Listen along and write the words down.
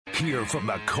hear from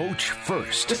the coach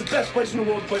first. It's the best place in the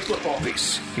world to play football.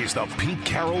 This is the Pete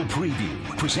Carroll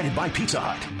Preview, presented by Pizza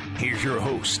Hut. Here's your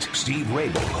host, Steve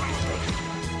Rabel.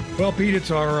 Well, Pete, it's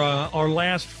our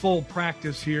last full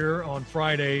practice here on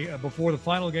Friday before the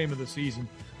final game of the season.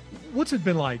 What's it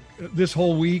been like this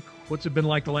whole week? What's it been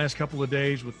like the last couple of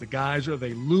days with the guys? Are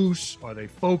they loose? Are they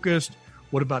focused?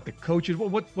 What about the coaches?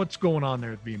 What's going on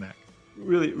there at BMAC?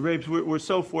 Really, Rabes, we're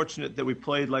so fortunate that we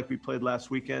played like we played last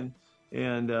weekend,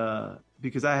 and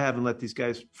because I haven't let these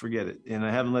guys forget it, and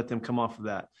I haven't let them come off of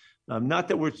that. Not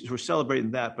that we're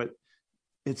celebrating that, but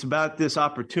it's about this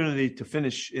opportunity to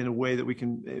finish in a way that we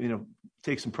can,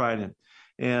 take some pride in.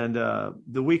 And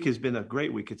the week has been a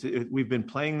great week. We've been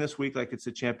playing this week like it's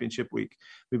a championship week.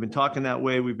 We've been talking that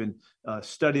way. We've been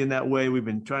studying that way. We've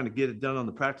been trying to get it done on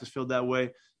the practice field that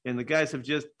way. And the guys have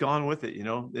just gone with it.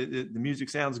 The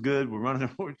music sounds good. We're running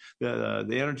the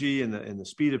energy and the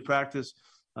speed of practice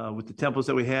with the tempos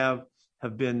that we have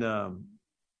been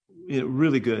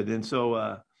really good. And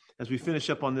so as we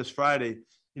finish up on this Friday,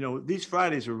 these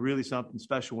Fridays are really something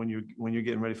special when you're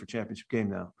getting ready for championship game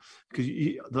now, because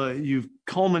you've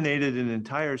culminated an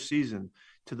entire season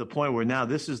to the point where now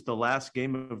this is the last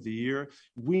game of the year.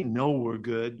 We know we're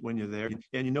good when you're there,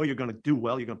 and you're going to do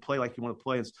well. You're going to play like you want to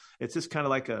play. It's just kind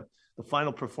of like the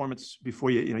final performance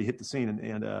before you hit the scene.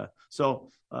 And so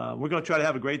we're going to try to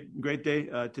have a great day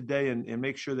today and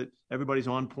make sure that everybody's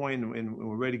on point and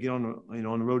we're ready to get on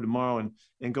the road tomorrow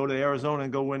and go to Arizona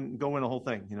and go win the whole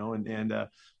thing.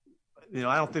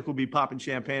 I don't think we'll be popping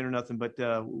champagne or nothing, but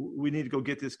we need to go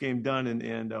get this game done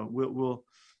and we'll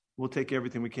take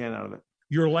everything we can out of it.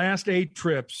 Your last 8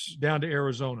 trips down to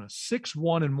Arizona,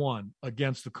 6-1-1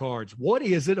 against the Cards. What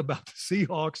is it about the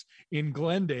Seahawks in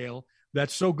Glendale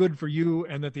that's so good for you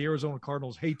and that the Arizona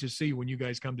Cardinals hate to see when you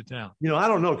guys come to town? I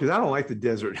don't know, because I don't like the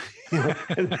desert.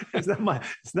 It's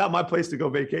not my place to go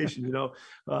vacation. It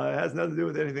has nothing to do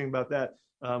with anything about that.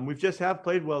 We've just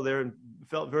played well there and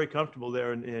felt very comfortable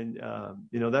there. And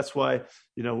that's why,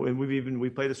 and we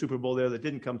played a Super Bowl there that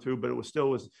didn't come through, but it was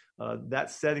still that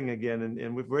setting again.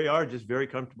 And we are just very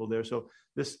comfortable there. So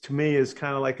this to me is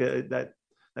kind of like that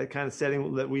kind of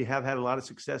setting that we have had a lot of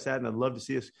success at. And I'd love to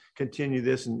see us continue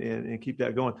this and keep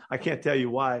that going. I can't tell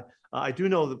you why. I do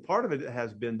know that part of it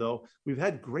has been, though, we've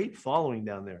had great following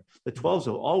down there. The 12s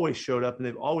have always showed up, and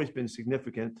they've always been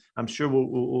significant. I'm sure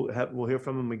we'll hear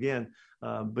from them again,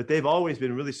 but they've always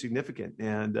been really significant,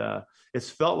 and it's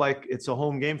felt like it's a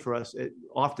home game for us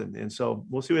often. And so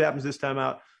we'll see what happens this time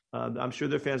out. I'm sure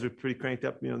their fans are pretty cranked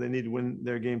up. They need to win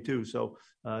their game too. So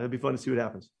it'll be fun to see what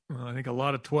happens. Well, I think a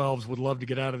lot of 12s would love to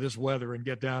get out of this weather and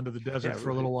get down to the desert for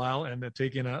a little while and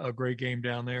take in a great game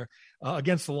down there.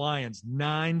 Against the Lions,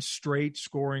 9 straight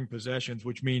scoring possessions,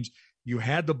 which means you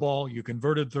had the ball, you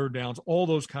converted third downs, all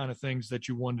those kind of things that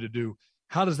you wanted to do.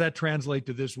 How does that translate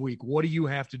to this week? What do you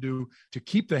have to do to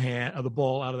keep the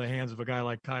ball out of the hands of a guy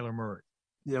like Kyler Murray?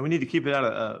 Yeah, we need to keep it out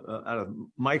of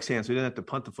Mike's hands. So he didn't have to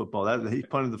punt the football. He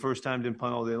punted the first time, didn't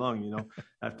punt all day long.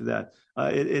 After that,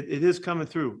 it is coming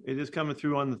through. It is coming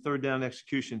through on the third down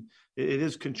execution. It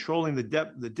is controlling the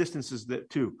depth, the distances that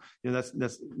too.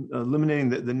 That's eliminating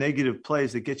the negative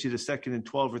plays that get you to 2nd and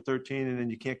 12 or 13, and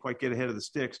then you can't quite get ahead of the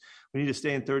sticks. We need to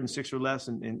stay in 3rd and 6 or less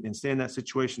and stay in that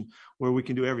situation where we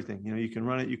can do everything. You can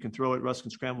run it, you can throw it. Russ can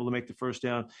scramble to make the first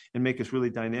down and make us really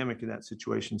dynamic in that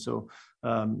situation. So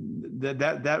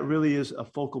that really is a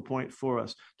focal point for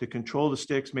us, to control the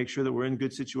sticks, make sure that we're in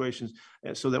good situations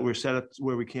so that we're set up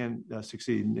where we can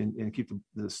succeed and keep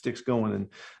the sticks going. And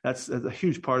that's a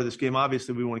huge part of this game.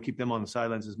 Obviously, we want to keep them on the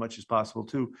sidelines as much as possible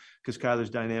too, because Kyler's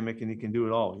dynamic and he can do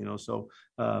it all. So,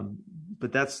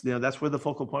 but that's where the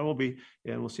focal point will be,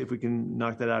 and we'll see if we can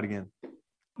knock that out again.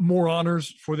 More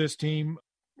honors for this team.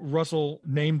 Russell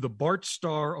named the Bart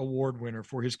Starr Award winner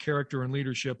for his character and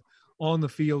leadership on the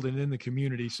field and in the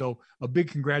community. So a big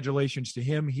congratulations to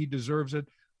him. He deserves it.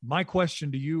 My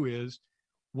question to you is,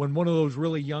 when one of those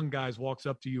really young guys walks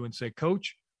up to you and say,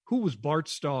 "Coach, who was Bart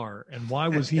Starr and why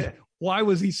was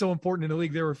he so important in the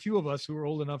league?" There are a few of us who are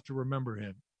old enough to remember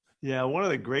him. Yeah, one of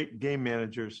the great game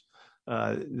managers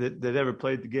that ever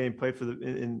played the game, played for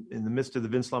in the midst of the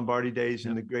Vince Lombardi days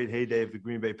and the great heyday of the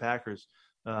Green Bay Packers.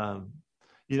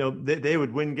 They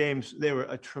would win games. They were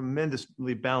a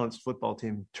tremendously balanced football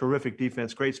team, terrific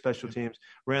defense, great special teams,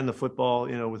 ran the football,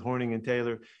 with Horning and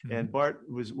Taylor. Mm-hmm. And Bart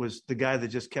was the guy that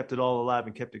just kept it all alive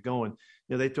and kept it going.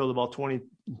 They throw the ball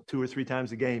 22 or 3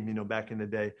 times a game, back in the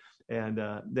day. And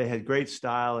they had great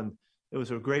style, and it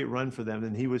was a great run for them.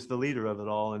 And he was the leader of it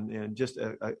all, and just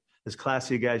as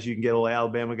classy a guy as you can get, old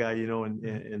Alabama guy, there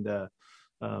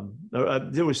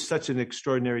was such an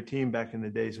extraordinary team back in the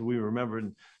days that we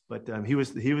remember. But he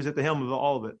was at the helm of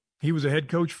all of it. He was a head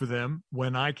coach for them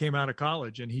when I came out of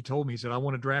college, and he told me, he said, I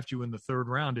want to draft you in the 3rd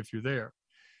round if you're there.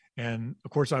 And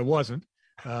of course I wasn't.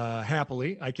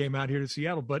 Happily, I came out here to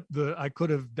Seattle, but I could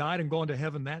have died and gone to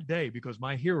heaven that day because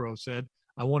my hero said,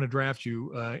 I want to draft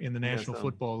you in the National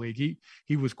Football League.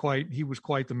 He was quite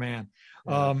the man.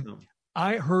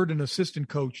 I heard an assistant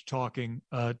coach talking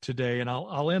today, and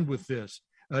I'll end with this.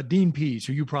 Dean Pease,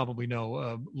 who you probably know,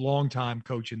 a longtime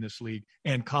coach in this league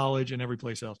and college and every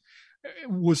place else,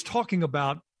 was talking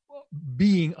about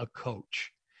being a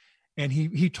coach. And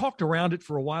he talked around it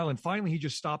for a while, and finally he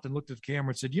just stopped and looked at the camera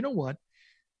and said, you know what?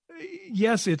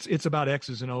 Yes, it's about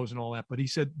X's and O's and all that, but he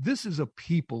said, this is a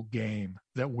people game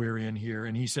that we're in here.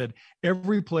 And he said,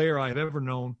 every player I've ever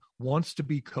known wants to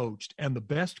be coached, and the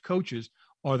best coaches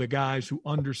are the guys who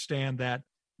understand that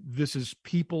this is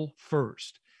people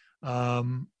first.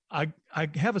 I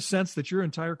have a sense that your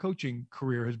entire coaching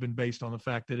career has been based on the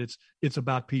fact that it's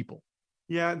about people.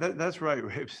 Yeah, that's right,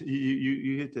 Rapes.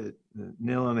 You hit the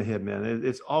nail on the head, man.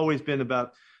 It's always been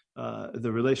about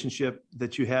the relationship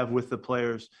that you have with the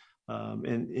players,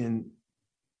 and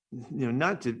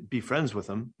not to be friends with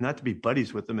them, not to be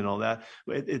buddies with them and all that,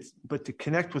 but to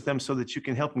connect with them so that you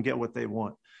can help them get what they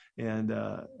want. And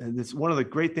it's one of the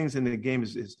great things in the game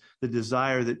is the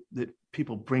desire that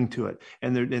people bring to it,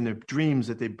 and their dreams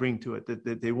that they bring to it,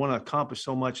 that they want to accomplish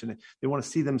so much, and they want to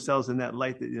see themselves in that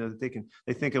light that that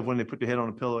they think of when they put their head on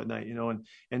a pillow at night,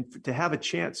 and to have a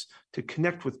chance to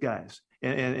connect with guys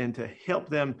and to help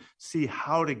them see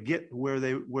how to get where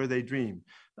they dream.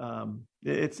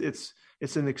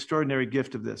 It's an extraordinary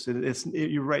gift of this.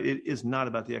 You're right. It is not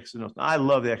about the X's and O's. I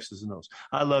love the X's and O's.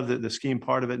 I love the scheme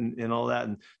part of it and all that,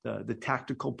 and the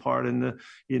tactical part and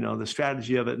the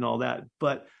strategy of it and all that.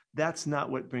 But that's not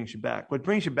what brings you back. What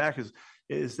brings you back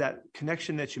is that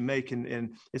connection that you make,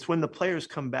 and it's when the players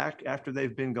come back after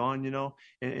they've been gone,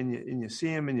 and you see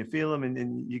them and you feel them,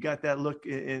 and you got that look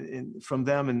from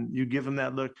them, and you give them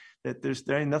that look that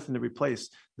there ain't nothing to replace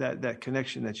that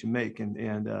connection that you make, and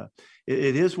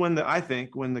it is when I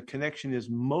think when the connection is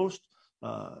most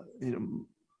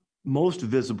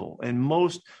visible and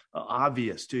most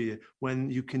obvious to you, when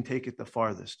you can take it the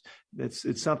farthest.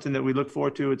 It's something that we look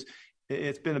forward to.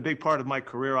 It's been a big part of my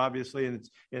career, obviously, and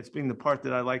it's been the part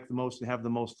that I like the most and have the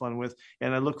most fun with.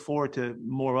 And I look forward to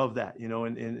more of that,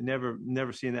 and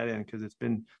never seeing that end, because it's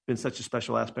been such a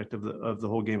special aspect of the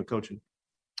whole game of coaching.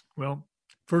 Well,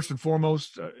 first and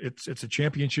foremost, it's a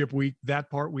championship week. That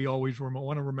part we always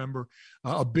want to remember.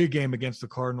 A big game against the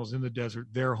Cardinals in the desert,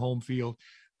 their home field.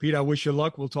 Pete, I wish you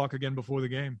luck. We'll talk again before the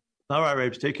game. All right,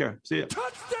 Rapes. Take care. See ya.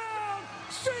 Touchdown,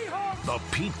 Seahawks! The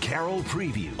Pete Carroll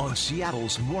Preview on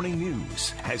Seattle's Morning News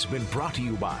has been brought to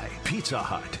you by Pizza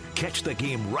Hut. Catch the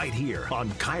game right here on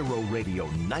Carroll Radio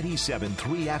 97.3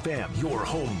 FM, your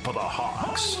home for the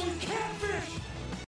Hawks.